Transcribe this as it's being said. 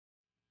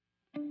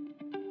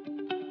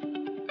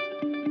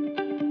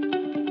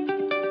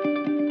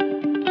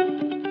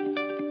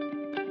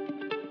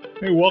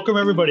Hey, welcome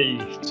everybody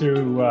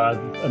to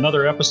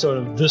another episode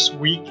of This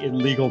Week in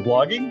Legal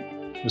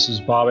Blogging. This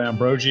is Bob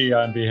Ambrogi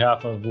on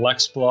behalf of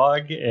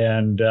LexBlog.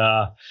 And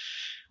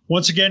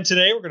once again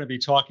today, we're going to be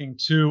talking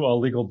to a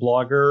legal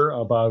blogger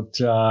about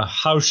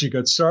how she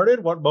got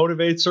started, what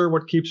motivates her,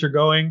 what keeps her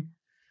going.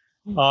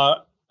 A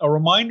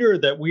reminder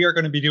that we are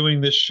going to be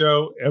doing this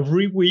show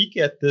every week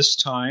at this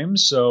time.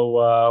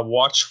 So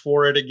watch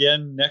for it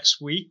again next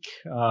week,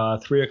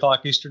 3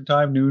 o'clock Eastern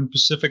Time, noon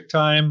Pacific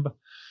Time.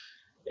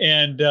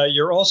 And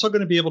you're also going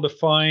to be able to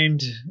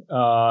find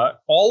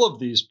all of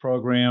these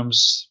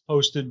programs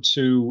posted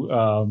to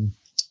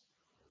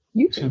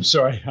YouTube. I'm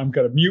sorry, I'm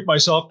going to mute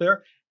myself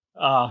there.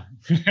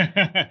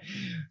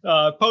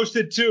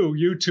 Posted to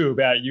YouTube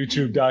at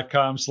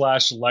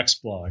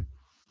youtube.com/LexBlog.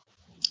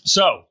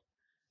 So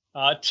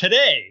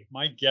today,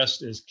 my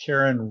guest is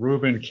Karen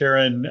Rubin.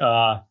 Karen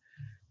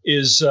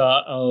is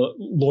a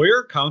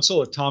lawyer,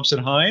 counsel at Thompson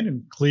Hine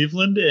in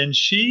Cleveland, and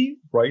she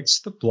writes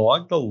the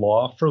blog, The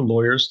Law for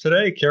Lawyers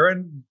Today.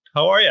 Karen,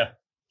 how are you?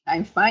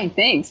 I'm fine,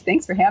 thanks.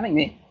 Thanks for having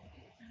me.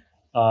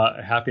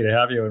 Happy to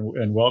have you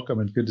and welcome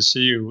and good to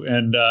see you.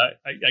 And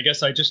I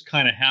guess I just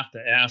kind of have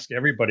to ask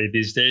everybody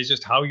these days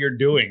just how you're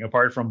doing,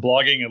 apart from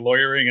blogging and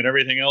lawyering and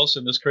everything else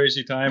in this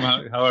crazy time.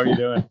 How are you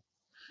doing?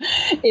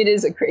 It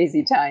is a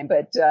crazy time,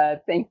 but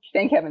thank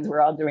heavens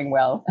we're all doing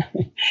well.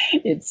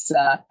 It's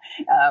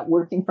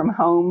working from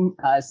home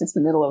since the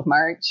middle of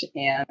March,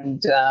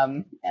 and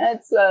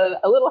it's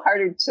a little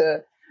harder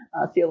to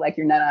feel like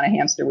you're not on a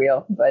hamster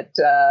wheel, but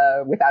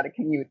without a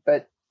commute.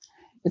 But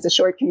it's a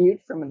short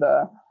commute from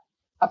the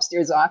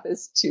upstairs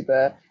office to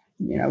the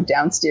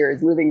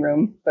downstairs living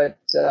room. But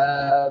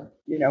do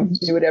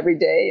it every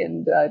day,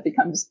 and it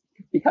becomes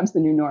the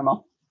new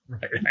normal.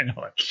 Right, I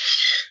know it.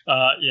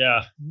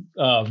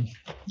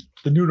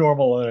 The new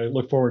normal, I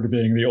look forward to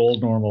being the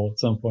old normal at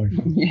some point.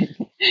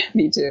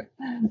 Me too.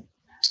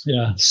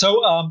 Yeah.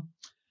 So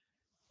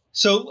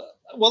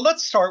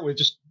let's start with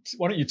just,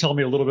 why don't you tell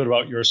me a little bit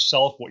about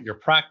yourself, what your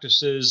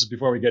practice is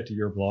before we get to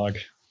your blog?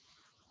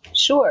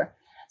 Sure.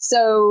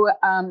 So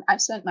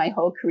I've spent my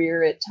whole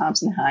career at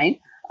Thompson Hine.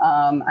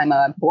 I'm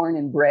a born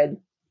and bred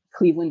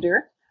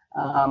Clevelander.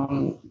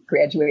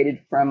 Graduated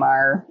from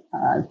our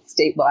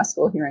state law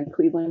school here in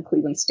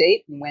Cleveland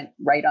State, and went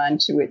right on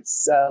to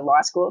its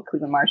law school,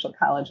 Cleveland Marshall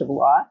College of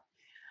Law.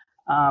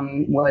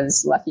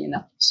 Was lucky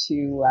enough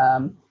to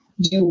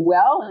do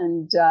well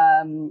and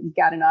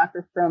got an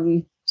offer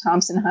from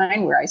Thompson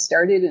Hine, where I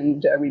started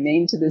and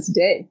remain to this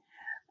day.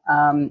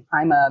 I'm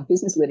a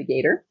business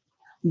litigator,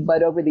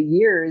 but over the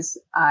years,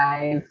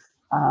 I've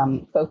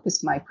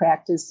focused my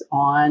practice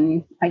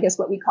on, I guess,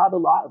 what we call the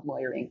law of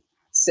lawyering.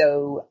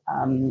 So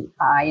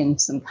I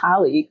and some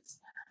colleagues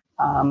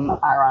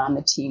are on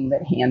the team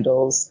that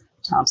handles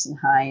Thompson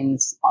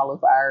Hine's all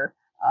of our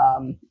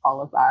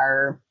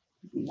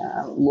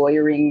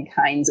lawyering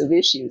kinds of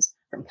issues,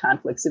 from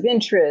conflicts of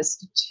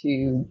interest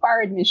to bar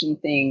admission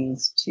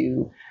things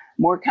to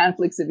more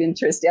conflicts of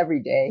interest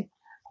every day,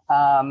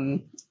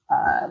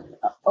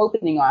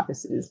 opening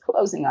offices,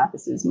 closing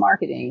offices,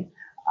 marketing.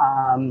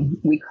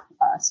 We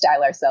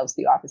style ourselves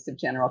the Office of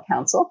General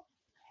Counsel.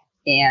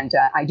 And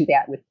I do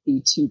that with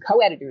the two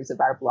co-editors of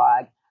our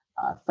blog,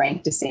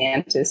 Frank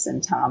DeSantis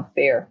and Tom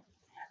Fair.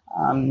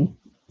 I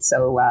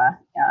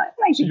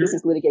do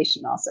business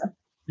litigation also.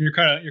 You're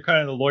kind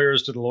of the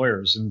lawyers to the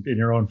lawyers in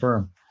your own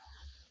firm.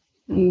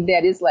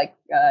 That's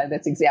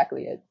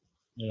exactly it.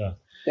 Yeah,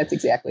 that's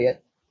exactly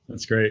it.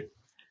 That's great.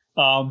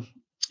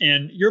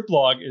 And your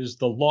blog is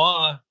The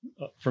Law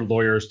for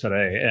Lawyers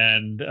Today,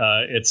 and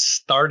it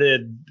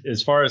started,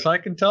 as far as I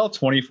can tell,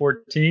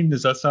 2014.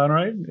 Does that sound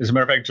right? As a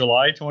matter of fact,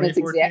 July 2014. That's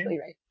exactly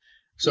right.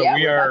 So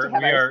we are about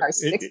to have our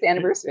sixth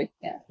anniversary.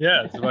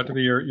 Yeah, it's about to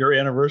be your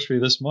anniversary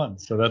this month,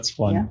 so that's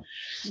fun.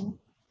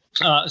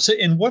 Yeah.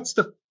 And what's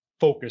the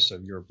focus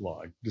of your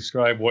blog?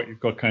 Describe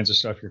what kinds of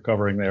stuff you're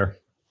covering there.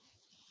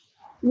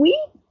 We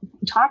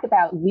talk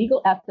about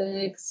legal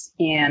ethics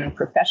and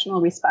professional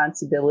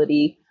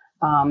responsibility.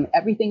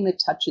 Everything that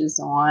touches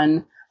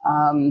on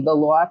the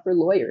law for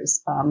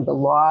lawyers, the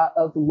law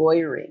of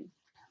lawyering.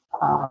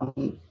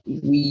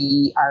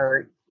 We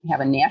have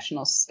a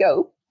national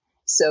scope,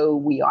 so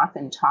we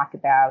often talk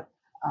about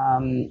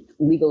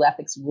legal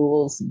ethics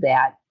rules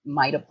that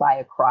might apply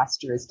across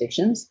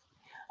jurisdictions.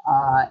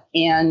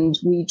 And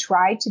we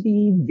try to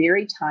be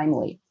very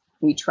timely.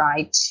 We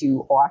try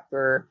to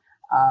offer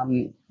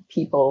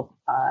people,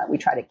 we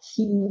try to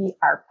key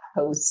our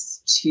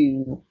posts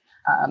to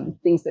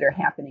things that are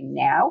happening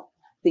now,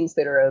 things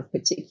that are of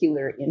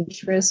particular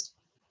interest.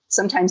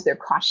 Sometimes they're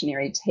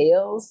cautionary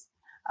tales.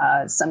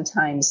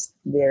 Sometimes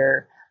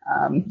they're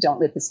don't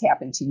let this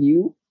happen to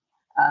you.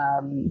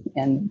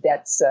 And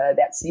that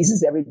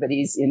seizes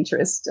everybody's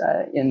interest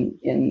in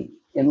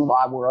the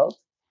law world.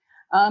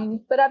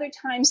 But other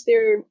times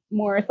they're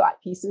more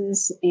thought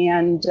pieces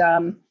and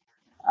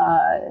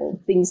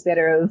things that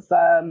are of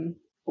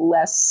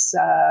less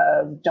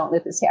don't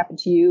let this happen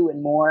to you,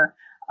 and more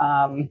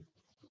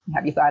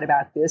have you thought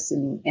about this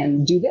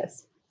and do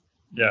this.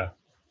 Yeah.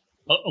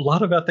 A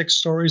lot of ethics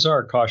stories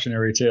are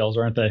cautionary tales,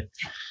 aren't they?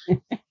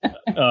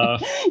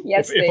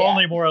 Yes, if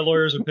only more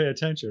lawyers would pay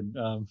attention.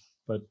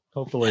 But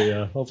hopefully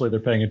they're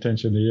paying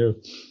attention to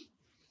you.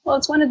 Well,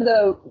 it's one of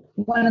the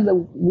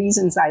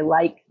reasons I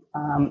like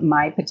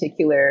my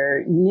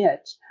particular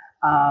niche.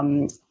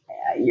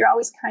 You're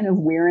always kind of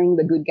wearing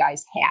the good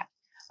guy's hat,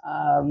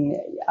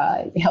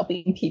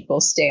 helping people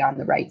stay on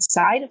the right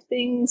side of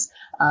things,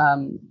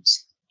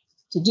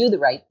 to do the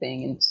right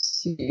thing, and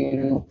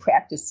to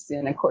practice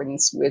in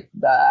accordance with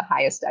the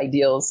highest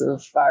ideals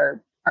of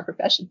our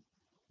profession.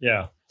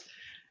 Yeah.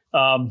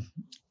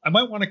 I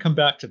might want to come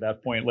back to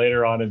that point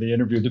later on in the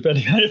interview,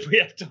 depending on if we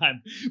have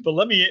time. But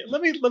let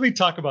me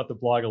talk about the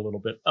blog a little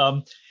bit.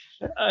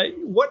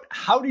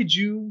 How did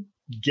you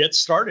get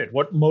started?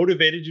 What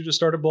motivated you to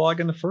start a blog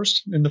in the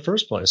first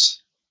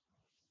place?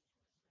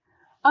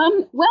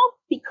 Well,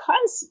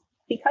 because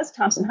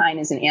Thompson Hine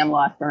is an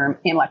AmLaw firm,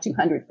 AmLaw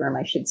 200 firm,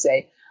 I should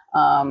say.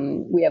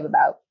 We have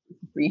about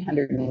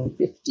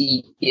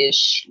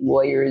 350-ish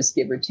lawyers,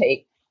 give or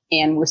take,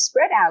 and we're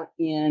spread out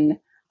in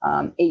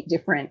 8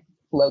 different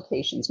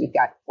locations. We've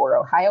got 4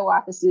 Ohio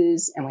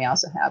offices, and we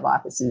also have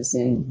offices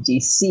in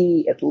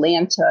DC,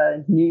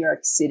 Atlanta, New York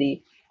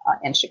City,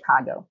 and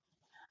Chicago.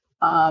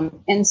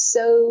 And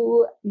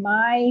so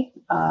my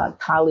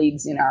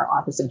colleagues in our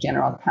Office of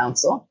General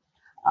Counsel,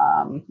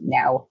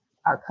 now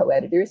our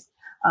co-editors,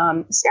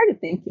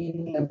 started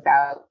thinking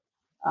about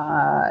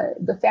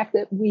the fact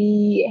that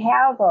we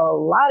have a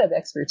lot of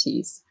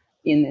expertise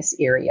in this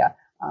area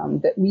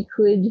that we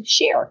could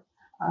share,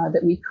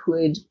 that we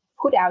could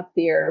put out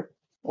there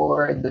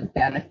for the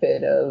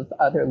benefit of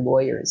other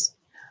lawyers.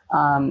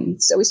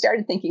 So we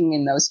started thinking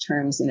in those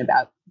terms in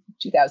about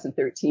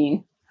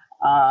 2013,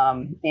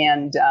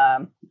 and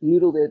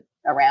noodled it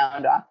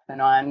around off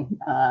and on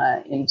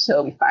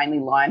until we finally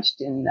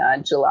launched in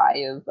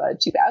July of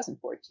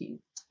 2014.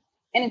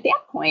 And at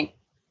that point,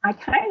 I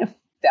kind of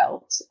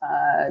felt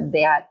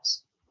that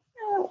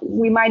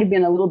we might have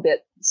been a little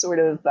bit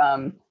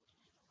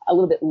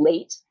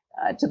late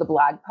to the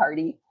blog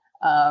party.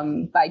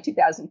 By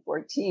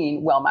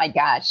 2014, well, my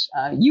gosh,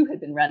 you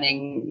had been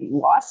running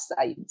law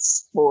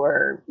sites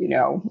for,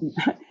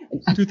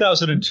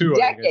 2002,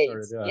 decades.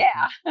 I started,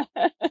 yeah.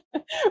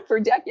 For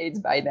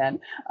decades by then.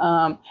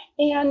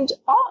 And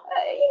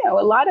a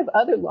lot of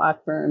other law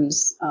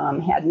firms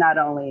had not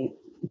only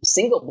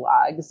single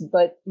blogs,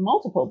 but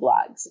multiple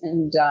blogs,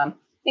 and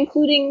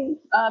including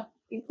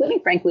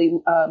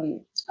frankly,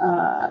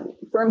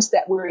 firms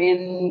that were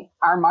in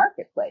our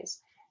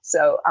marketplace.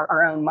 So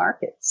our own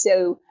market.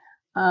 So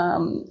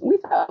we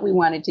thought we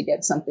wanted to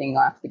get something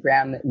off the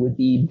ground that would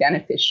be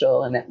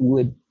beneficial and that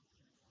would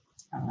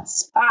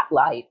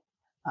spotlight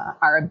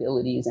our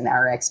abilities and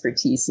our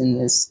expertise in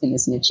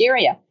this niche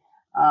area.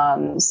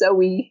 So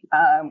we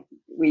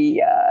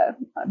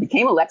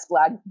became a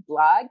LexBlog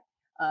blog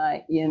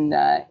in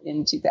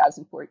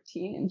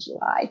 2014 in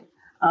July,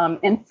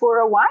 and for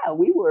a while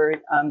we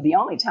were the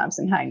only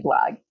Thompson Hine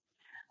blog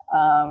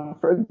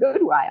for a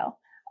good while.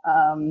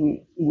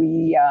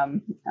 We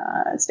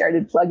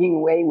started plugging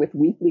away with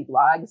weekly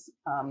blogs.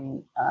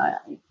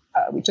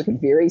 We took it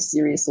very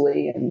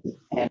seriously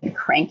and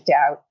cranked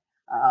out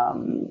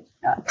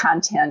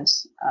content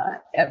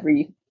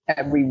every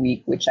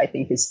week, which I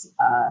think is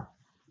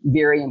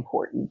very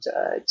important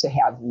to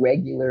have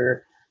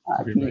regular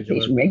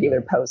communication,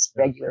 regular posts,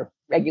 regular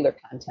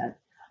content.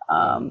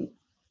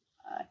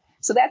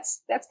 So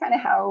that's kind of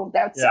how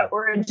our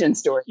origin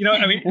story.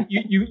 I mean,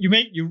 you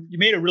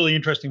made a really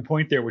interesting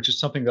point there, which is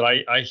something that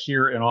I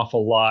hear an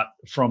awful lot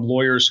from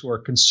lawyers who are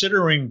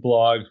considering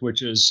blogs,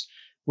 which is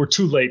we're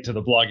too late to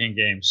the blogging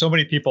game. So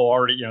many people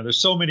already,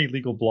 there's so many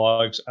legal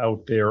blogs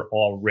out there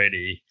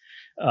already,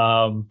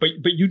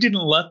 but you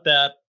didn't let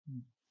that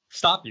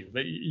stop you.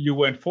 You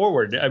went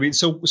forward. I mean,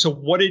 so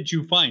what did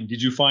you find?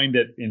 Did you find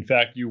that in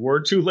fact you were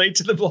too late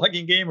to the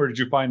blogging game, or did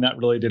you find that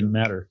really didn't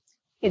matter?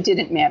 It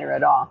didn't matter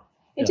at all.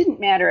 It didn't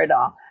matter at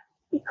all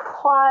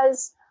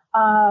because,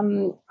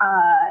 as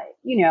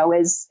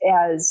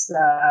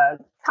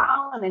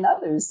Colin and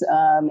others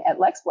at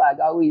LexBlog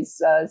always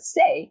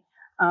say,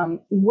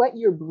 what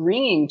you're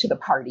bringing to the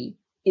party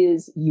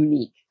is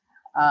unique.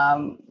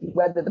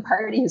 Whether the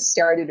party has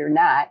started or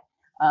not,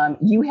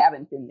 you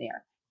haven't been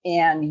there.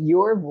 And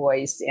your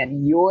voice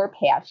and your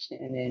passion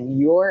and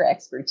your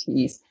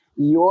expertise,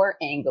 your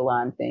angle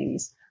on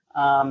things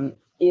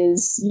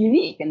is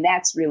unique. And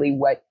that's really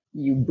what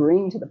you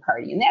bring to the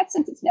party. In that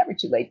sense, it's never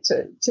too late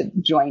to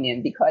join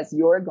in, because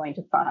you're going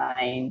to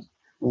find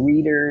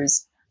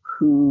readers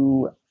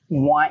who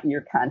want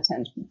your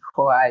content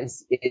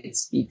because it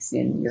speaks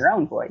in your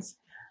own voice.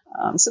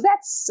 So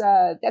that's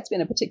been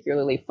a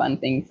particularly fun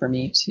thing for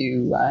me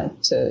to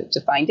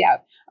find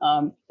out.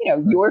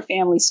 Your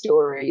family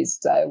stories,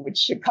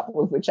 which a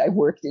couple of which I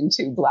worked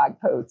into blog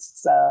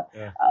posts.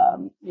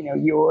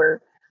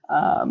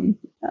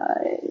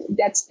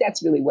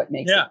 That's really what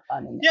makes it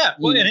fun.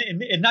 Well,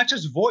 and not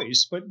just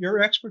voice, but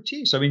your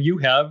expertise. I mean, you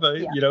have,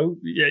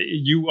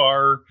 you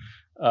are,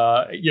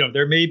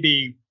 there may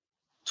be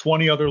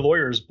 20 other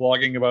lawyers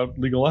blogging about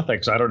legal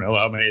ethics. I don't know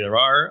how many there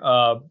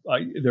are.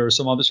 There are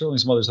certainly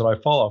some others that I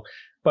follow.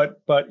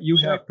 But you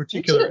have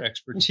particular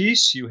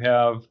expertise. You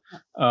have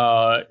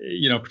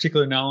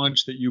particular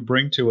knowledge that you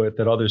bring to it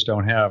that others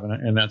don't have,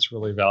 and that's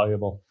really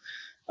valuable.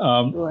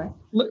 Sure.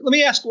 Let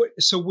me ask.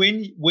 So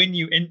when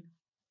you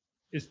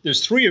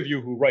there's three of you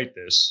who write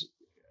this.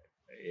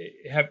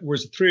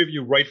 Was the three of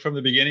you right from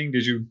the beginning?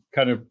 Did you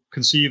kind of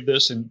conceive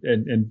this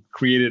and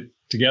create it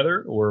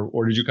together,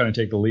 or did you kind of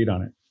take the lead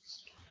on it?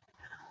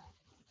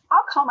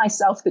 I'll call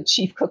myself the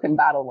chief cook and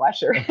bottle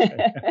washer.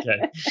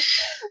 Okay.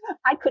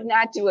 I could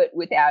not do it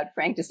without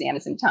Frank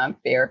DeSantis and Tom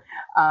Fair.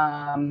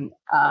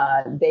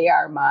 They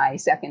are my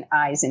second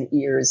eyes and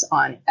ears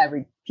on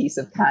every piece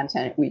of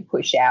content we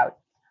push out.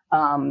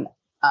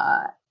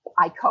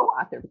 I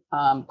co-author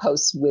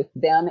posts with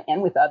them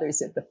and with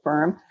others at the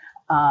firm.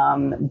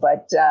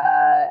 But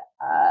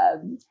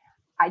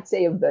I'd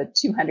say of the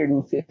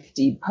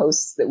 250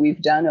 posts that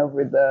we've done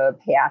over the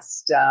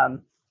past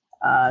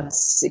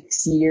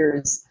 6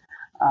 years,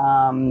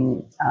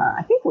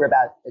 I think we're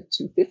about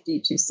 250,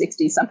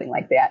 260, something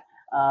like that.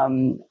 I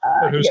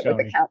forget what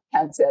the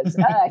count says.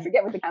 I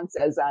forget what the count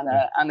says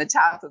on the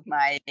top of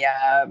my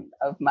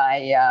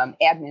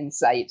admin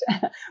site,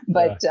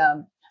 but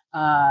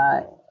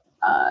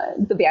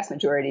the vast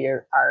majority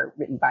are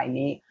written by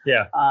me.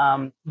 Yeah.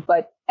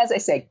 But as I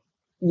say,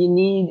 you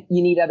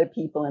need other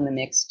people in the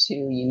mix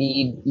too. You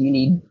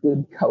need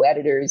good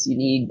co-editors. You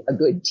need a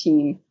good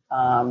team.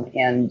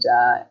 And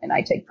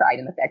I take pride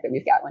in the fact that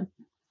we've got one.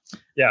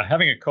 Yeah,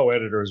 having a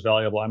co-editor is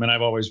valuable. I mean,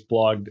 I've always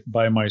blogged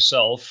by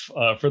myself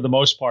for the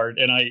most part,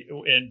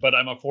 but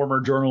I'm a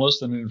former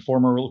journalist and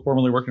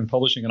formerly worked in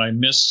publishing, and I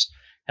miss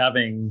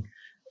having,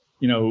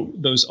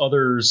 those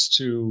others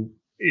to,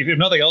 if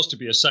nothing else, to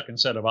be a second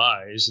set of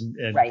eyes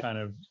and right. kind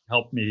of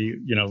help me,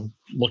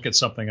 look at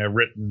something I've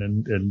written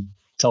and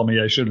tell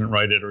me I shouldn't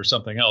write it or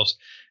something else.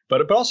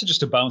 But also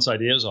just to bounce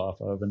ideas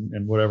off of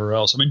and whatever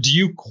else. I mean, do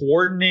you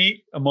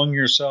coordinate among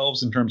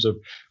yourselves in terms of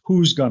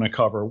who's going to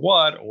cover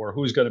what or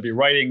who's going to be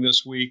writing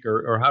this week,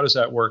 or how does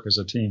that work as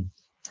a team?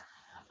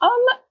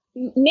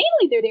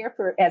 Mainly they're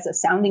there as a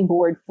sounding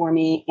board for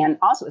me and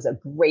also as a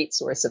great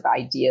source of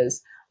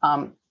ideas.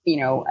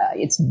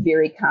 It's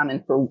very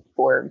common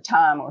for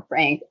Tom or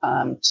Frank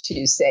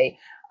to say,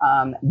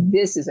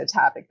 this is a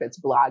topic that's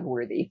blog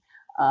worthy.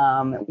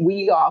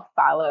 We all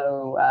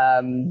follow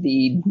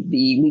the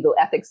legal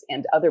ethics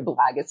and other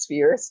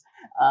blogospheres,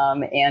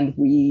 and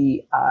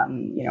we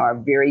are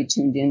very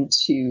tuned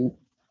into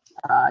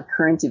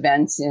current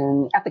events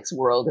in ethics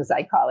world, as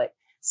I call it.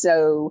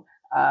 So,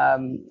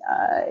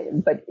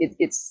 but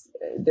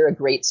they're a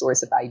great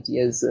source of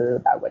ideas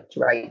about what to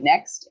write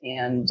next,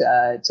 and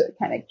to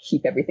kind of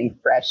keep everything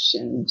fresh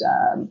and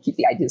keep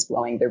the ideas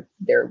flowing.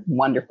 They're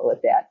wonderful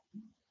at that.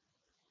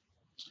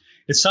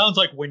 It sounds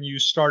like when you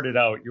started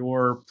out,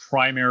 your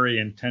primary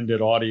intended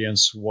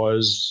audience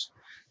was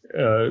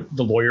the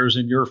lawyers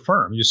in your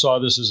firm. You saw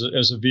this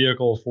as a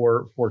vehicle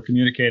for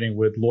communicating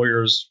with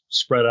lawyers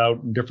spread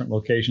out in different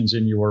locations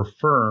in your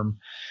firm.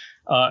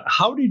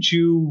 How did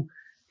you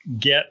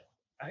get,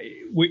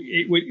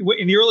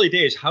 in the early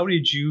days, how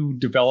did you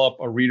develop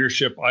a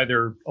readership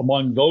either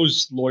among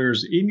those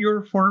lawyers in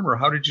your firm, or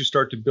how did you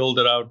start to build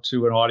it out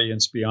to an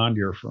audience beyond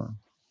your firm?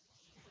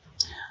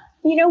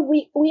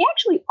 We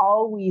actually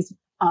always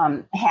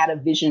had a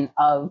vision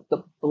of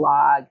the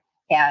blog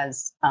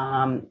as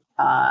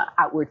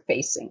outward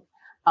facing.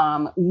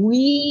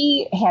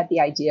 We had the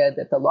idea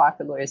that the Law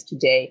for Lawyers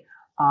Today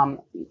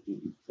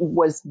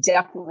was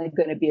definitely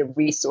going to be a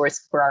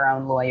resource for our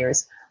own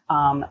lawyers.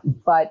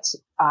 But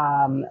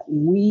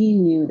we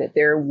knew that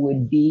there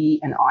would be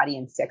an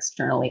audience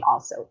externally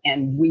also.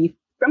 And we,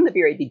 from the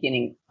very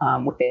beginning,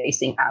 were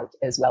facing out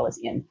as well as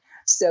in.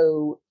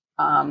 So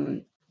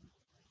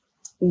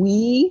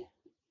we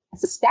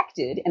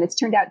suspected, and it's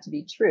turned out to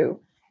be true,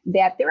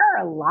 that there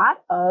are a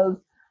lot of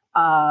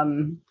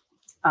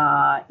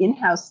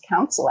in-house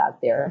counsel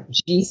out there,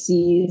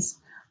 GCs,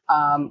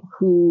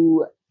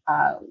 who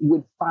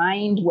would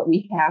find what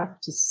we have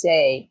to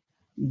say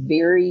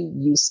very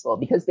useful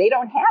because they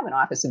don't have an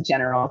office of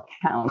general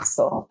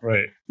counsel.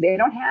 Right. They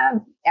don't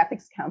have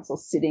ethics counsel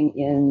sitting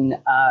in,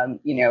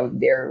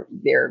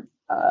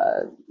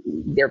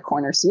 their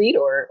corner suite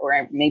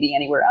or maybe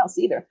anywhere else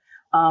either.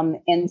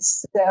 And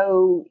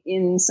so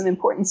in some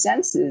important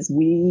senses,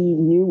 we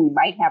knew we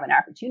might have an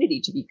opportunity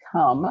to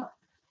become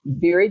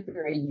very,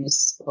 very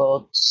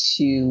useful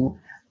to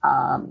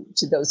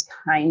those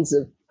kinds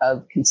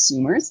of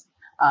consumers,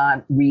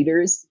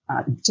 readers,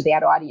 to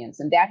that audience.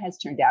 And that has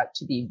turned out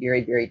to be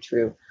very, very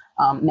true.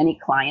 Many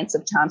clients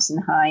of Thompson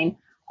Hine,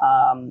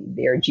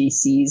 their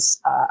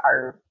GCs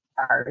are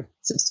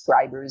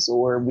subscribers,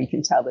 or we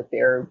can tell that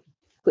they're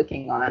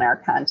clicking on our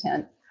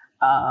content.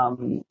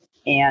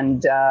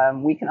 And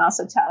we can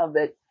also tell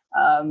that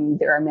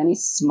there are many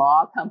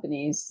small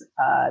companies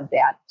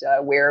that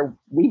where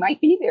we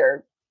might be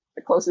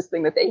the closest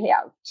thing that they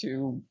have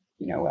to,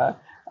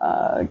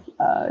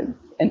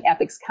 an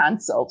ethics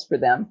consult for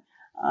them.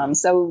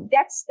 So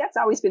that's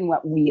always been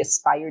what we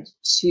aspired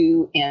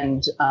to,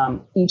 and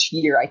each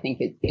year I think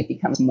it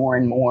becomes more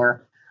and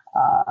more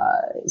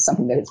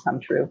something that has come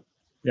true.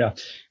 Yeah.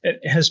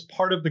 Has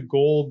part of the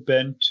goal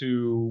been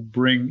to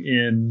bring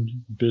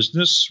in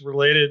business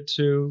related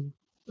to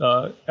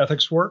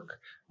ethics work?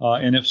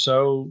 And if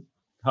so,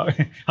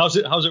 how's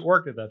it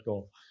worked at that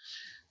goal?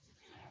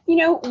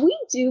 We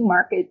do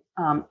market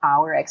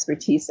our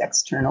expertise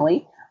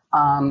externally.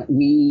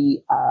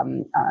 We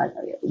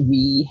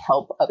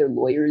help other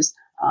lawyers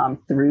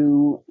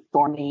through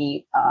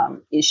thorny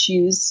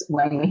issues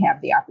when we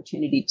have the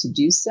opportunity to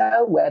do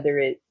so, whether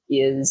it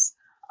is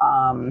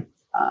a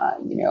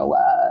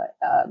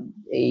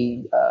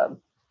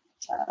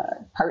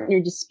partner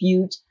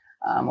dispute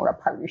or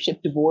a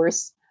partnership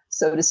divorce,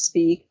 so to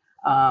speak,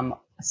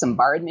 some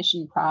bar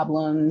admission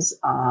problems,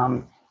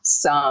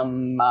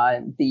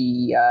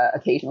 the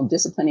occasional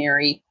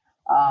disciplinary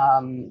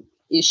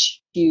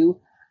issue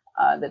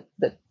that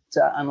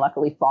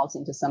unluckily falls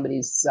into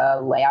somebody's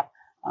lap.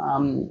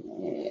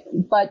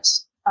 But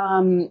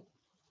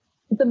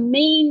the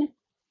main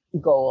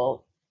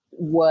goal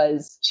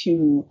was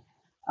to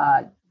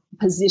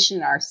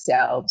position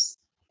ourselves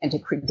and to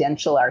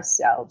credential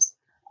ourselves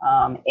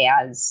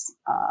as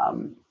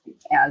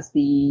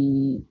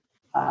the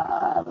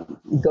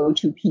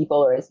go-to people,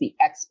 or as the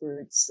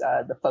experts,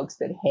 the folks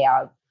that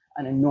have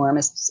an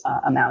enormous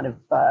amount of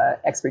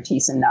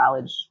expertise and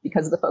knowledge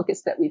because of the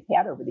focus that we've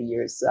had over the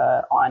years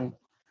on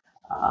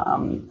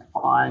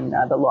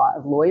the law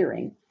of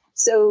lawyering.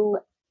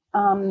 So,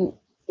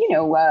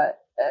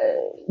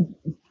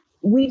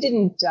 we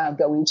didn't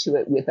go into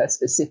it with a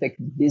specific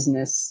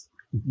business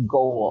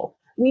goal.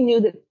 We knew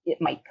that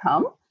it might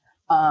come,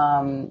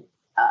 and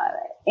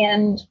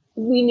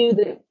we knew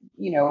that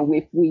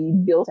if we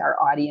built our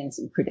audience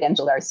and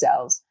credentialed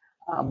ourselves,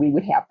 we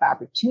would have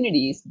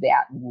opportunities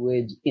that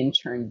would in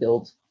turn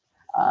build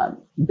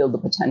the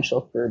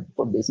potential for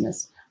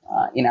business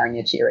in our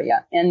niche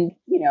area. And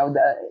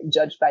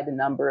judged by the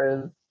number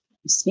of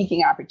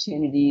speaking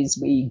opportunities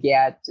we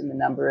get and the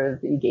number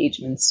of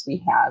engagements we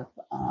have,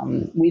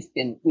 we've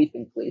been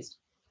pleased.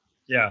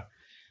 Yeah.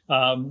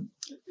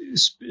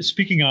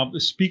 Speaking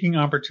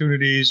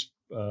opportunities.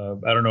 I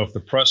don't know if the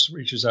press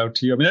reaches out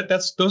to you. I mean,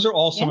 those are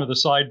all some of the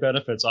side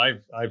benefits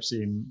I've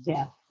seen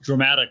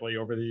dramatically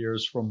over the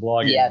years from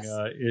blogging. Yes.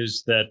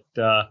 Is that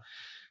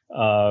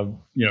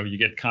you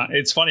get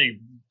it's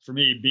funny for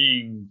me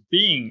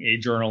being a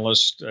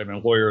journalist. I'm a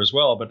lawyer as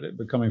well, but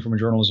coming from a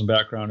journalism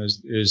background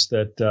is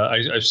that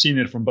I've seen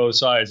it from both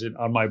sides.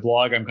 On my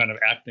blog, I'm kind of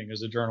acting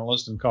as a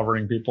journalist and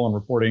covering people and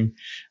reporting,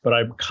 but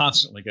I'm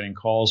constantly getting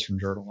calls from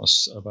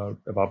journalists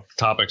about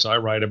topics I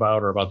write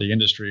about or about the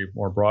industry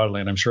more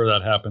broadly, and I'm sure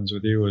that happens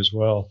with you as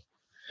well.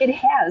 It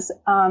has.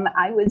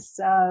 I was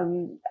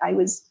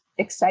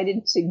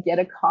excited to get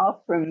a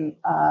call from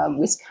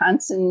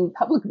Wisconsin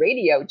Public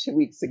Radio 2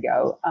 weeks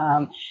ago.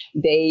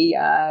 They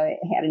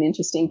had an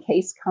interesting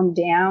case come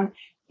down,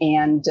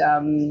 and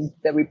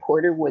the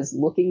reporter was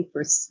looking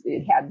for,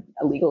 it had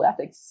a legal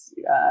ethics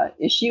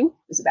issue.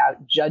 It was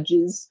about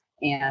judges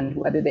and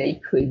whether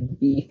they could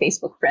be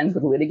Facebook friends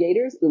with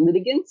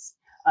litigants,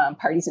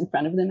 parties in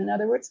front of them, in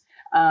other words.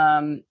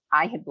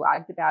 I had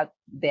blogged about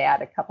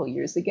that a couple of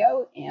years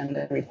ago, and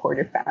the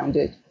reporter found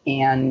it,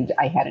 and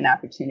I had an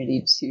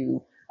opportunity to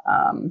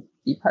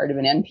be part of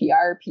an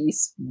NPR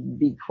piece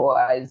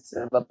because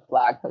of a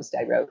blog post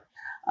I wrote.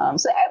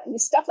 So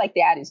stuff like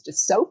that is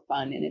just so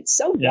fun, and it's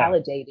so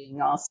validating.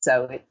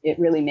 Also, it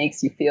really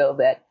makes you feel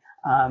that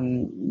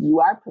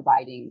you are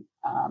providing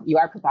a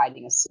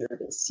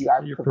service. You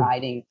are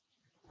providing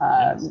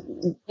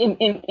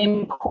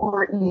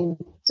important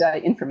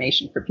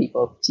information for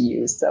people to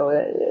use. So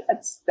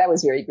that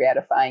was very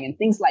gratifying, and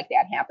things like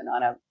that happen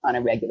on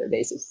a regular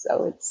basis.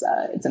 So it's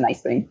a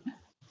nice thing.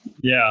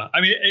 Yeah,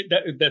 I mean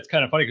that's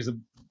kind of funny because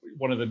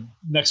one of the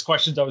next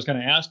questions I was going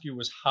to ask you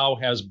was how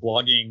has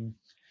blogging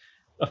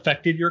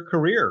affected your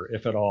career,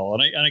 if at all?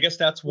 And I guess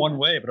that's one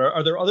way. But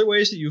are there other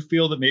ways that you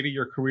feel that maybe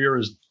your career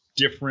is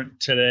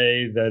different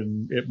today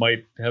than it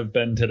might have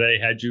been today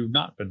had you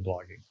not been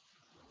blogging?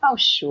 Oh,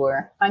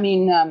 sure. I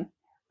mean,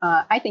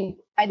 I think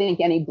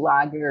any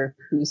blogger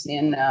who's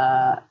in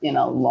a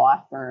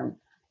law firm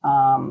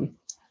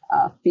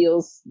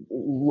feels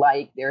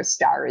like their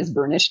star is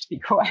burnished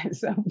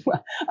because of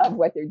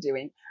what they're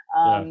doing.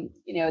 You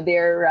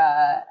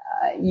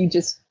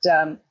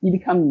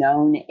become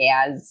known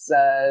as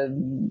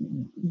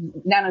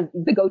not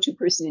the go-to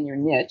person in your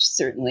niche,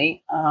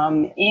 certainly,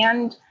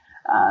 and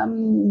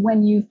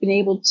when you've been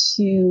able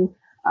to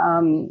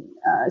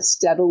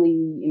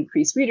steadily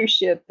increase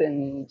readership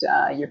and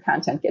your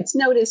content gets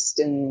noticed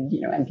and,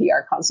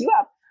 NPR calls you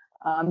up.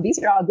 These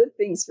are all good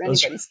things for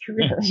anybody's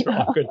career. Those are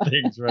all good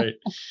things, right?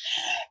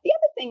 The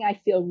other thing I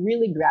feel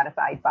really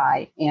gratified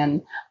by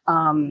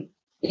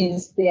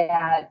is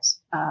that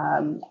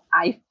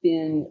I've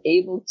been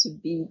able to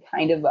be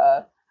kind of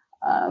a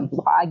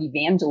blog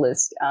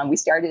evangelist. We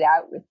started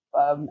out with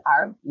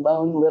our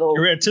lone little.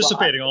 You're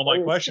anticipating all my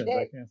questions.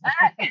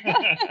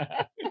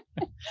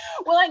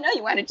 Well, I know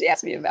you wanted to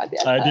ask me about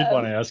that. I did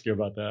want to ask you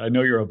about that. I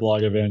know you're a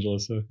blog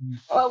evangelist. So.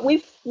 Well,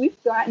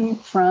 we've gotten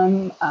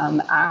from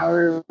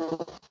our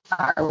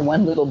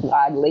one little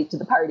blog late to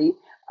the party.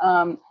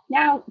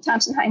 Now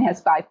Thompson Hine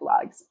has 5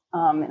 blogs,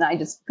 and I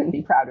just couldn't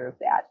be prouder of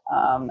that.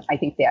 I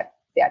think that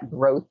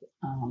growth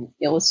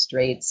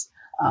illustrates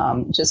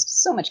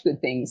just so much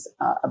good things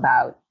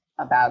about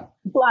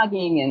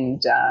blogging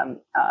and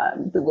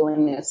the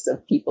willingness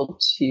of people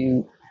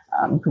to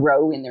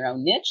grow in their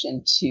own niche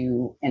and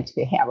to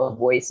have a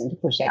voice and to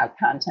push out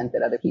content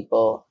that other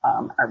people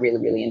are really,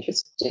 really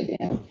interested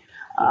in.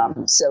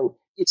 So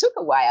it took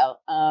a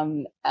while.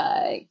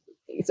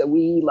 So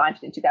we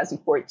launched in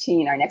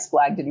 2014. Our next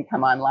blog didn't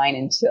come online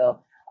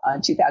until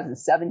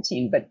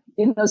 2017. But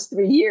in those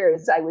 3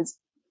 years, I was,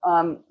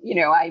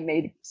 I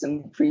made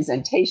some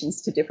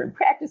presentations to different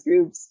practice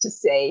groups to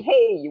say,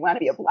 hey, you want to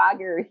be a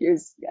blogger?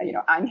 Here's,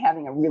 I'm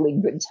having a really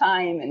good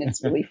time and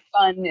it's really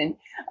fun. And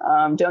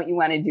don't you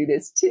want to do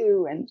this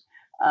too? And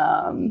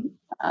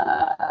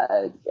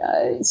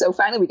so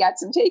finally we got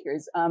some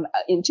takers.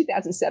 In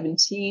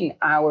 2017,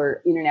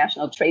 our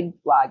international trade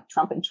blog,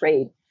 Trump and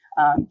Trade,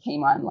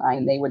 came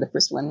online. They were the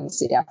first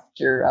ones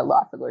after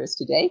Law for Lawyers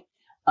Today.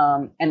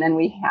 And then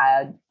we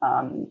had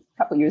a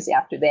couple years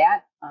after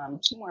that,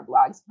 2 more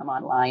blogs come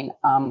online.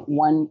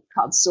 One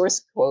called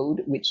Source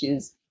Code, which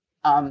is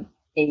a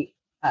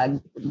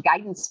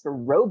guidance for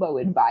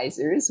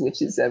robo-advisors,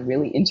 which is a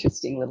really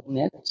interesting little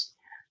niche.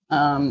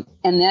 And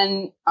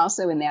then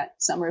also in that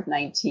summer of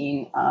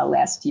 19,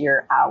 last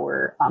year,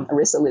 our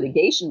ERISA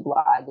litigation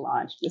blog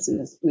launched, which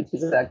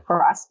is a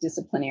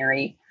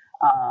cross-disciplinary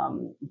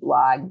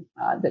blog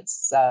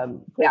that's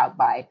put out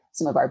by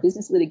some of our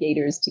business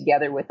litigators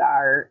together with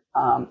our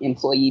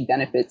employee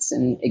benefits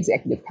and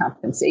executive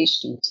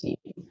compensation team.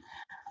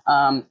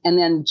 And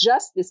then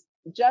just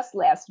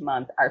last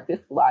month, our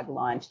 5th blog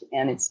launched,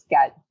 and it's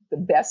got the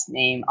best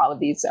name. All of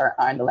these are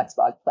on the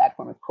LexBlog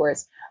platform, of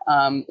course.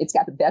 It's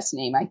got the best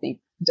name, I think.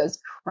 Does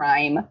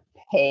Crime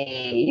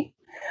Pay?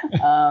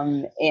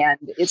 And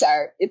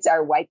it's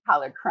our white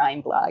collar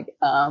crime blog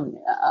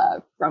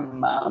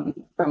from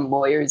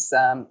lawyers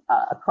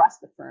across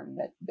the firm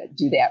that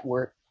do that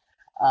work.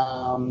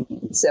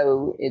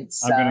 So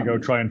it's. I'm going to go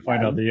try and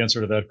find out the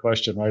answer to that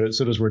question right as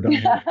soon as we're done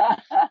here.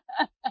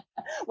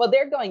 Well,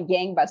 they're going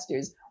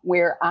gangbusters.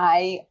 Where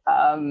I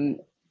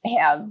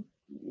have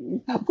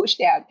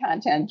pushed out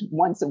content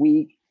once a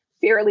week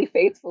fairly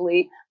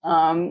faithfully,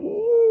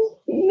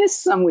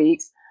 missed some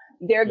weeks.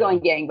 They're going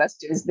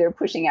gangbusters. They're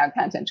pushing out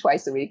content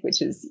twice a week,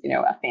 which is,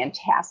 a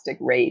fantastic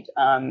rate.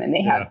 And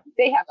they have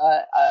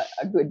a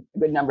good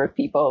number of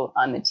people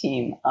on the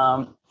team.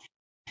 But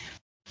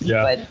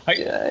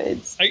I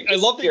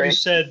love that you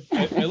said.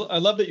 I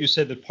love that you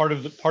said that part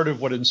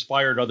of what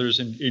inspired others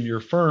in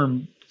your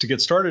firm to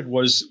get started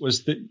was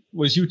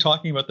you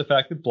talking about the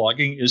fact that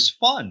blogging is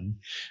fun,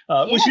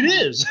 which it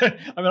is.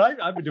 I mean,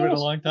 I've been doing it a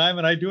long time,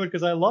 and I do it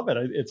because I love it.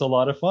 It's a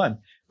lot of fun.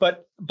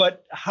 But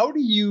how do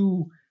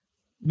you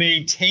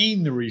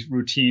maintain the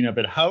routine of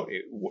it? How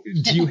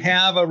do you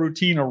have a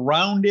routine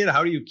around it?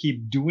 How do you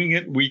keep doing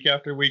it week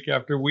after week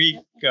after week?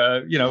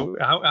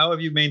 How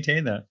have you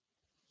maintained that?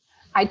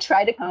 I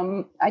try to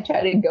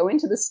go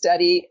into the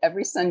study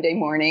every Sunday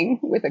morning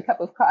with a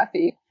cup of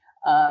coffee.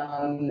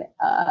 Over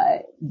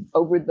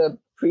the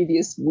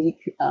previous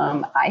week,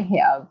 I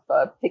have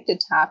picked a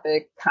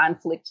topic,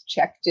 conflict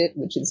checked it,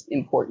 which is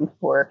important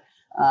for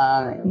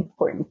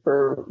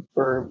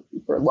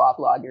law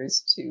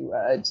bloggers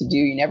to do.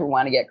 You never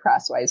want to get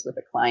crosswise with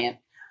a client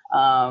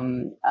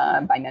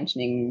by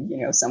mentioning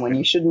someone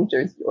you shouldn't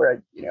or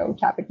a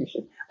topic you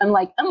should.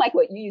 Unlike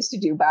what you used to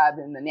do, Bob,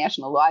 in the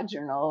National Law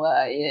Journal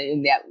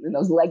in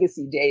those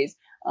legacy days,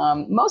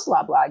 most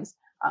law blogs,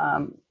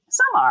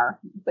 some are,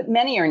 but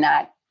many are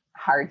not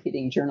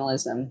hard-hitting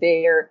journalism.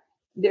 They're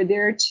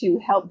there to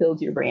help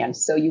build your brand.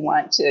 So you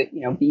want to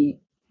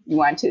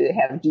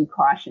have due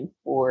caution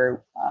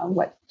for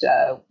what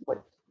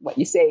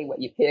you say, what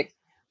you pick.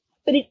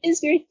 But it is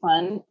very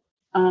fun.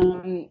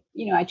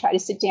 I try to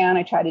sit down.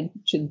 I try to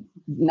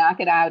knock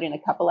it out in a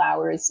couple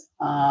hours.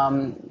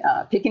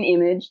 Pick an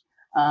image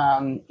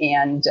and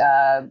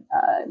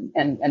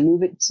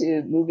move it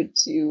to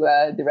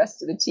the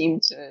rest of the team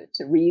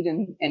to read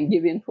and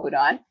give input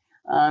on.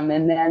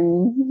 And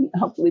then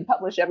hopefully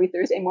publish every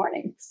Thursday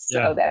morning.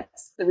 So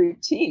that's the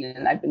routine.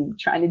 And I've been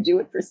trying to do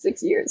it for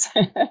 6 years.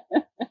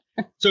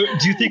 So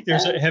do you think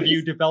have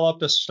you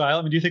developed a style?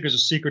 I mean, do you think there's a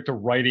secret to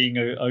writing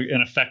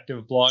an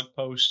effective blog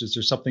post? Is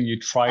there something you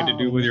try to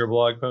do with your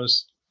blog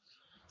posts?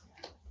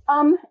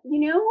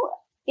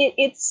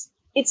 It's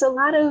a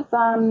lot of,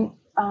 I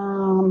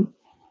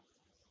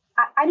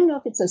don't know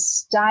if it's a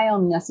style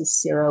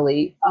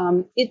necessarily.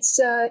 It's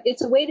a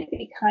way to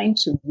be kind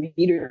to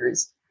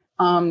readers.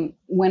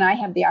 When I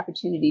have the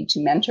opportunity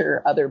to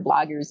mentor other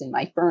bloggers in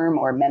my firm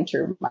or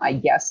mentor my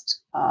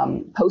guest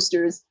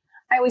posters,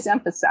 I always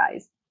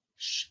emphasize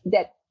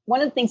that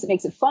one of the things that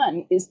makes it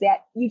fun is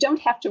that you don't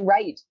have to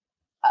write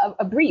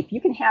a brief. You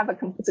can have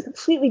it's a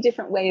completely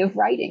different way of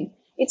writing.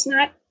 It's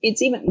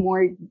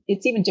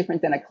even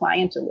different than a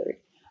client alert.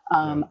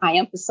 I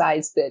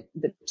emphasize that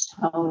the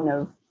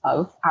tone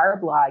of our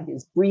blog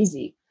is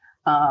breezy.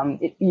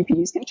 You can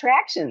use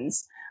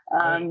contractions.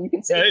 You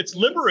can say it's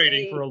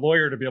liberating for a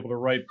lawyer to be able to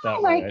write that.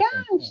 Oh my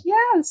gosh,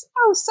 yes!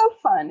 Oh, so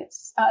fun!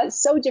 It's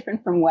so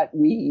different from what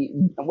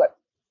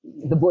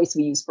the voice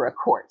we use for a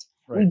court.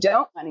 Right. We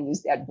don't want to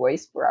use that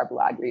voice for our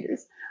blog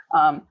readers.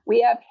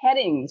 We have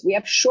headings. We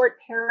have short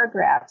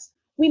paragraphs.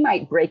 We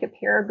might break a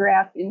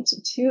paragraph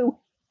into two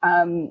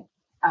in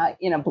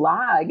a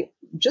blog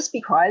just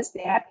because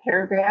that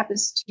paragraph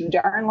is too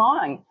darn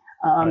long.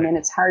 Right. And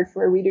it's hard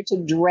for a reader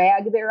to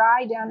drag their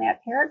eye down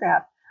that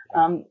paragraph,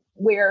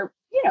 where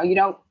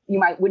you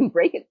wouldn't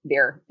break it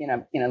there in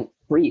a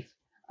brief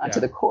to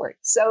the court.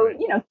 So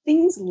right.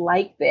 Things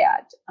like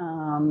that.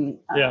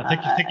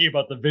 Thinking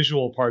about the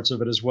visual parts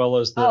of it as well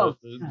as the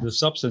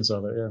substance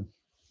of it. Yeah.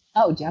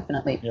 Oh,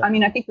 definitely. Yeah. I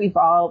mean, I think we've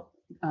all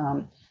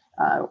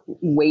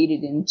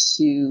waded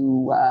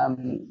into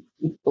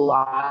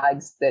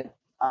blogs that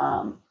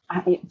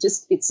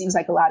it seems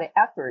like a lot of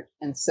effort,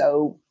 and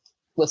so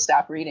we'll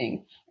stop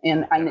reading.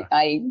 And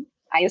I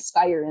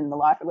aspire in the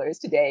Law for Lawyers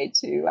Today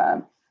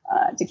to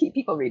keep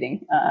people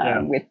reading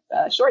with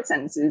short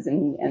sentences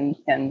and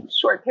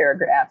short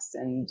paragraphs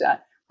and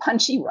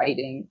punchy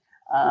writing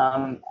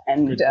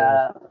and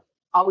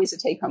always a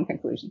take-home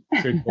conclusion.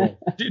 Good point.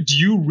 Do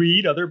you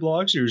read other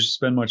blogs? Do you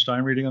spend much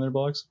time reading other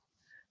blogs?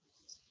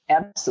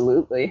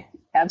 Absolutely.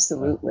 Yes.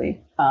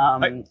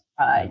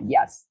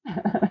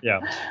 Yeah.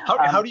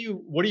 How do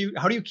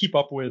you keep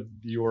up with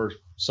your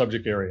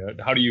subject area?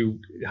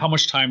 How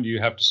much time do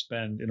you have to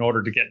spend in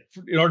order to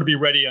be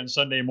ready on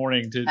Sunday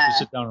morning to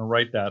sit down and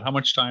write that? How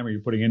much time are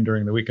you putting in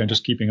during the weekend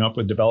just keeping up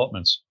with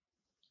developments?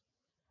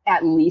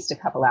 At least a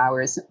couple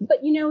hours. But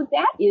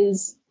that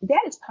is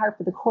par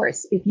for the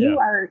course. If you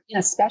are in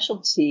a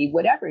specialty,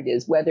 whatever it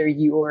is, whether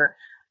you're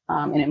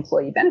an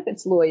employee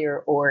benefits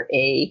lawyer or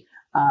a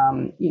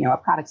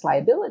products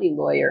liability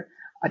lawyer,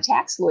 a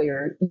tax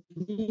lawyer,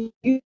 you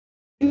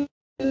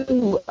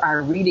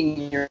are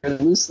reading your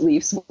loose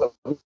leaves, what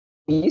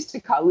we used to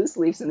call loose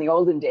leaves in the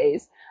olden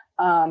days,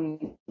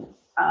 every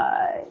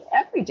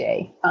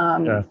day.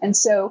 And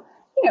so,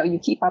 you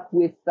keep up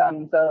with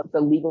the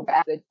legal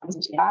back that comes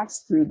into your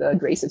box through the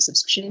grace of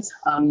subscriptions.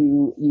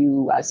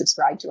 You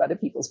subscribe to other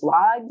people's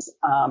blogs.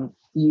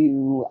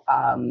 You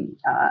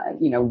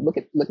look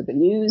at the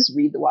news,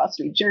 read the Wall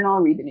Street Journal,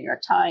 read the New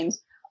York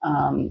Times.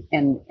 And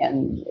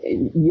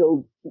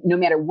you'll, no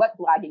matter what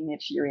blogging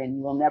niche you're in,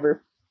 you will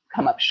never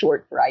come up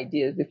short for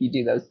ideas if you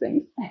do those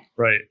things.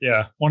 Right.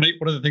 Yeah. One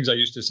of the things I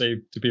used to say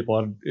to people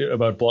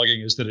about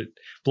blogging is that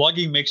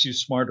blogging makes you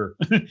smarter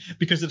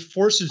because it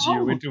forces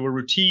you into a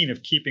routine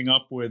of keeping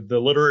up with the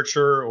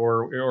literature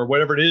or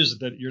whatever it is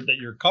that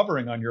you're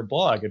covering on your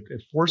blog. It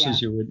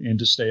forces you in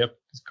to stay up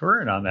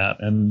current on that.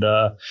 And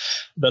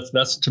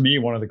that's to me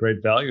one of the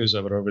great values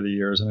of it over the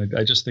years. And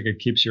I just think it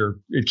keeps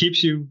you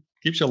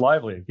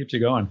lively. It keeps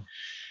you going.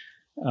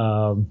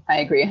 I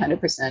agree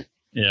 100%.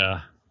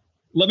 Yeah.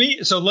 Let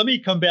me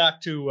come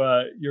back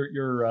to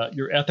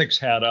your ethics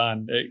hat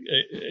on.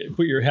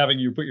 Put your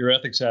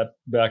ethics hat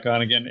back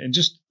on again, and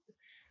just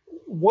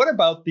what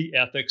about the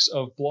ethics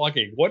of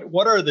blogging?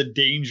 What are the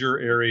danger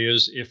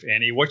areas, if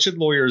any? What should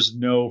lawyers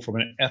know from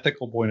an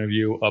ethical point of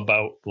view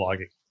about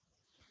blogging?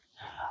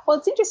 Well,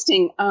 it's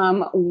interesting.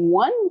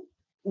 One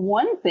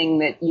thing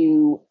that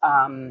you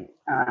have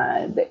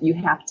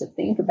to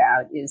think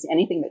about is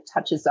anything that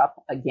touches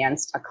up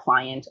against a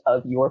client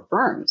of your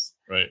firm's.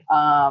 Right.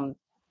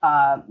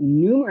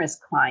 Numerous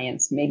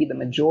clients, maybe the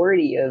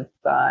majority of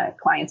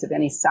clients of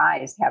any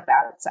size, have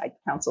outside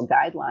counsel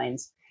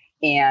guidelines.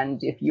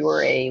 And if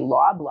you're a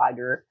law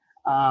blogger,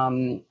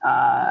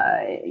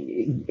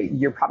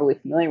 you're probably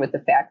familiar with the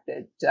fact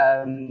that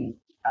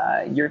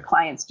your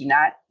clients do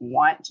not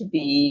want to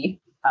be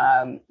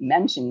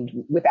mentioned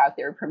without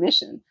their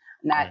permission.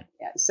 Not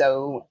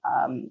so,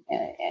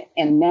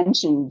 and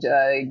mentioned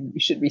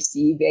should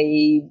receive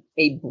a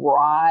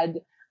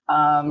broad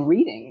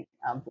reading,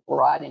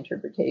 broad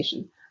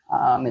interpretation.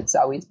 It's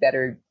always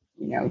better,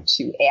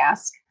 to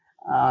ask.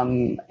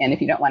 And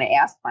if you don't want to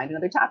ask, find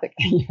another topic.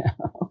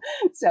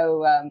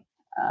 So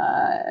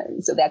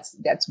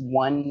that's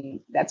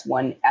one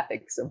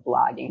ethics of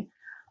blogging.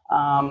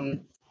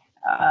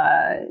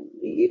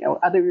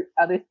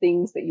 Other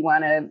things that you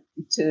want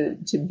to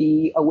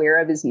be aware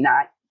of is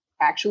not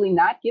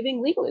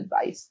giving legal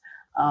advice.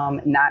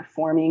 Not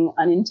forming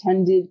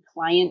unintended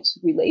client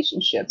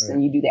relationships. Right.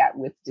 And you do that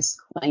with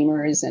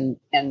disclaimers and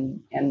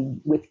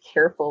with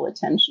careful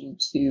attention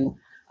to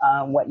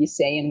what you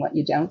say and what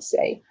you don't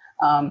say.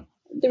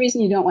 The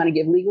reason you don't want to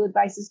give legal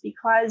advice is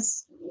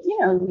because,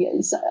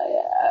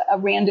 a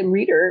random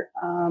reader,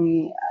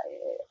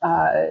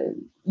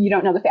 you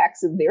don't know the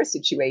facts of their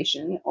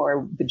situation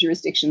or the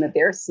jurisdiction that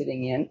they're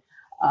sitting in.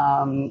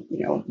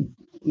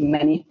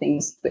 Many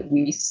things that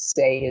we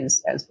say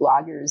as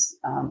bloggers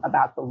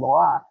about the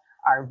law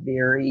are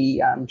very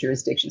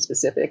jurisdiction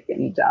specific,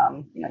 and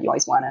you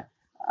always want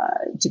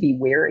to be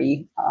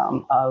wary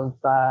of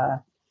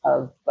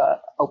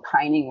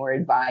opining or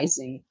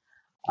advising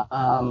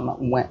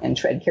and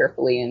tread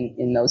carefully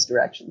in those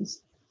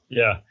directions.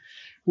 Yeah.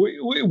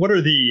 What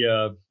are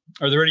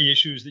there any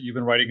issues that you've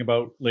been writing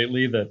about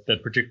lately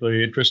that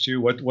particularly interest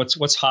you?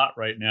 What's hot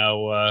right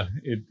now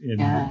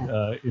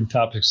in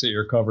topics that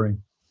you're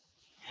covering?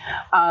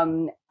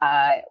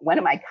 One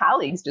of my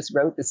colleagues just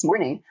wrote this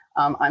morning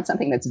on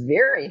something that's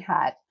very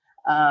hot,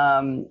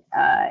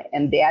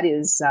 and that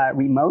is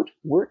remote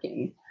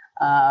working.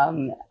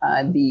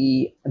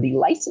 The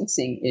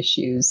licensing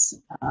issues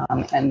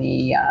and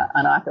the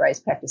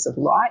unauthorized practice of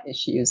law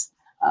issues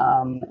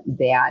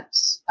that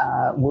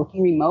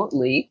working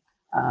remotely,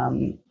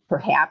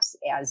 perhaps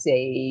as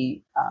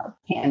a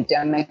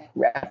pandemic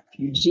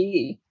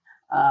refugee,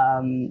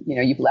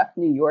 you've left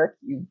New York,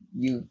 you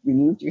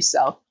removed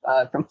yourself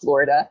from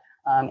Florida,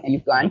 and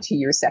you've gone to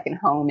your second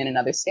home in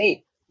another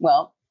state.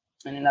 Well,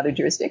 in another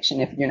jurisdiction,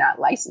 if you're not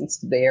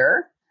licensed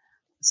there,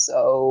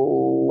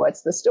 so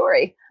what's the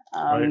story?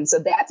 Right. So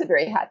that's a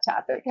very hot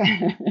topic.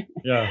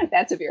 Yeah,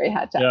 that's a very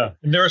hot topic. Yeah,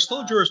 and there are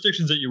still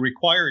jurisdictions that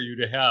require you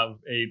to have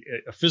a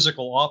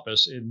physical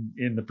office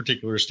in the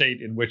particular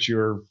state in which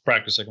you're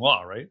practicing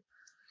law, right?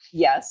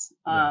 Yes,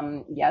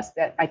 yes.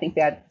 I think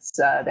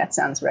that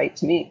sounds right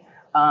to me.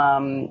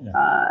 And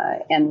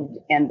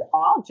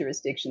all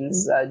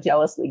jurisdictions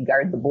jealously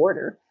guard the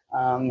border,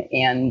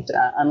 and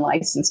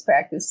unlicensed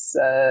practice,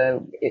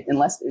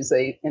 unless there's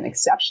an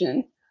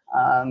exception.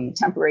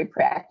 Temporary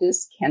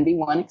practice can be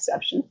one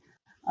exception,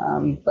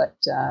 but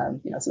so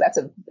that's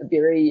a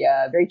very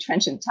very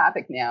trenchant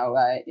topic now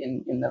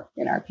in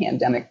our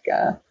pandemic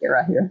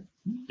era here.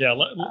 Yeah,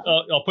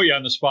 I'll put you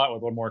on the spot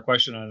with one more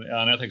question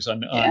on ethics.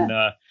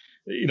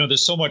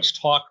 There's so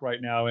much talk right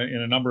now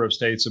in a number of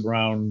states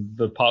around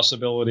the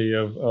possibility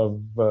of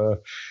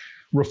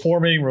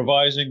reforming,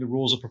 revising the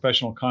rules of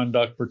professional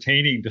conduct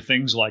pertaining to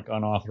things like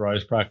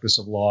unauthorized practice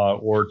of law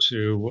or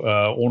to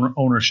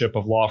ownership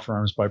of law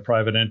firms by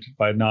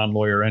by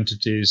non-lawyer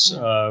entities.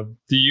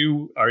 Do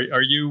you have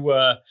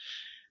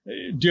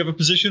a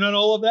position on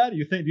all of that? Do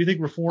you think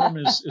reform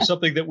is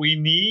something that we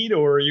need,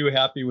 or are you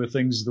happy with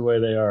things the way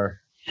they are?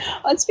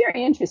 Well, it's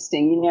very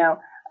interesting.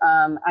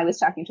 I was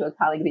talking to a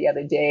colleague the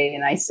other day,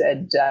 and I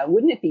said,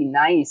 wouldn't it be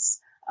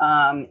nice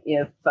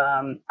if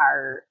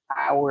our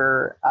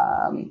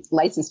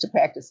license to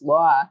practice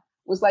law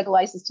was like a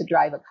license to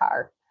drive a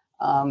car,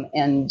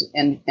 and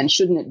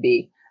shouldn't it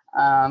be?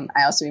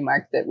 I also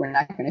remarked that we're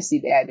not going to see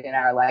that in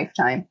our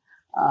lifetime,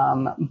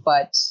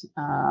 but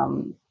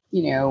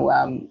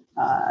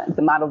the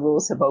model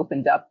rules have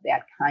opened up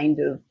that kind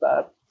of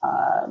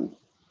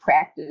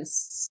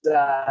practice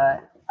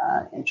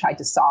and tried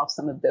to solve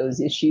some of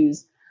those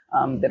issues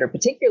that are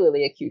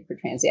particularly acute for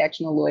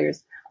transactional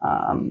lawyers.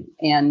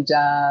 And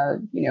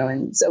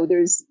so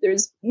there's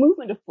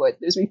movement afoot,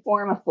 there's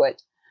reform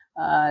afoot.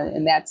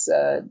 And that's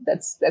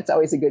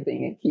always a good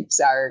thing. It keeps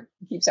our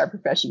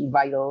profession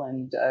vital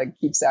and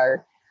keeps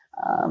our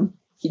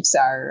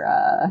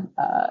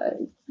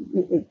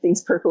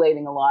things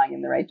percolating along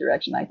in the right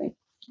direction, I think.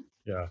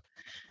 Yeah.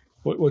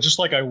 Well, just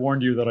like I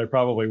warned you that I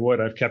probably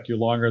would, I've kept you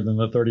longer than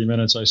the 30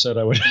 minutes I said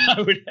I would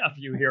have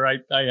you here. I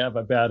have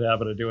a bad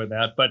habit of doing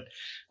that. But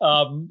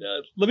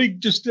let me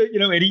just,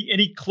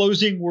 any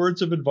closing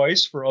words of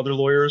advice for other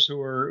lawyers who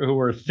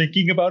are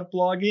thinking about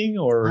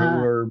blogging or who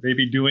are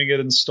maybe doing it,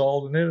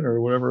 installed in it, or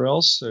whatever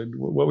else?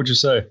 What would you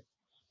say?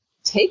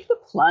 Take the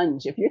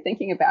plunge. If you're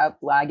thinking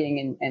about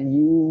blogging and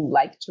you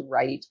like to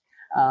write,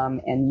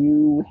 and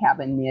you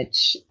have a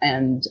niche,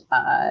 and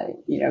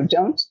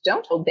don't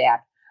hold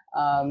back.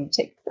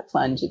 Take the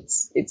plunge.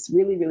 It's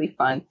really, really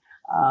fun,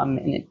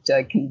 and it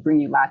can bring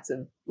you lots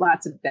of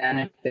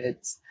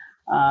benefits.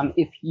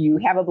 If you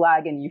have a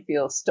blog and you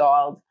feel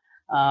stalled,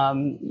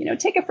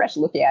 take a fresh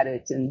look at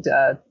it and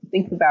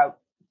think about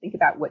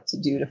what to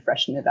do to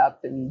freshen it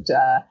up, and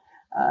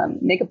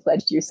make a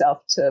pledge to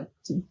yourself to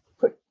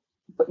put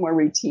more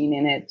routine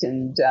in it,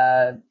 and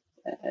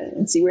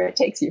see where it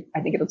takes you.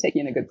 I think it'll take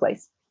you in a good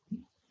place.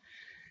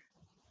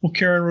 Well,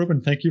 Karen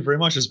Rubin, thank you very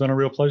much. It's been a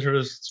real pleasure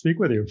to speak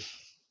with you.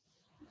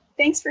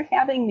 Thanks for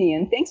having me,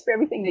 and thanks for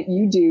everything that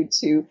you do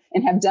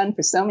and have done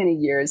for so many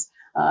years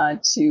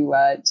to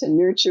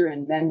nurture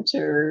and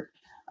mentor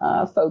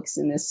folks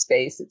in this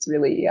space. It's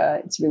really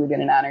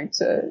been an honor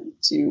to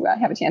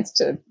have a chance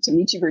to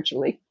meet you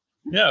virtually.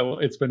 Yeah, well,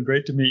 it's been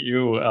great to meet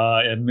you,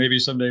 and maybe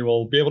someday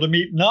we'll be able to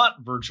meet not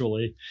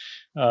virtually.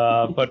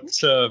 But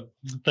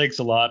thanks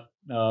a lot.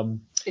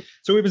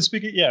 So we've been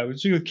speaking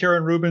with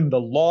Karen Rubin. The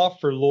Law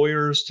for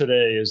Lawyers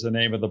Today is the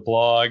name of the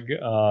blog,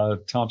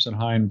 Thompson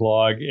Hine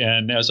blog.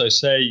 And as I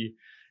say,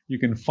 you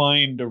can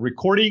find a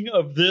recording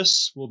of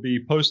this will be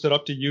posted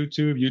up to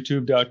YouTube,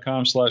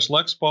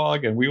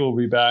 youtube.com/LexBlog. And we will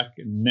be back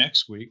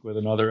next week with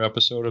another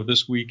episode of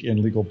This Week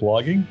in Legal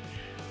Blogging.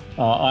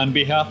 On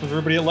behalf of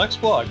everybody at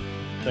LexBlog,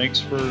 thanks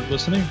for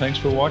listening. Thanks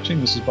for watching.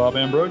 This is Bob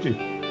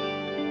Ambrogi.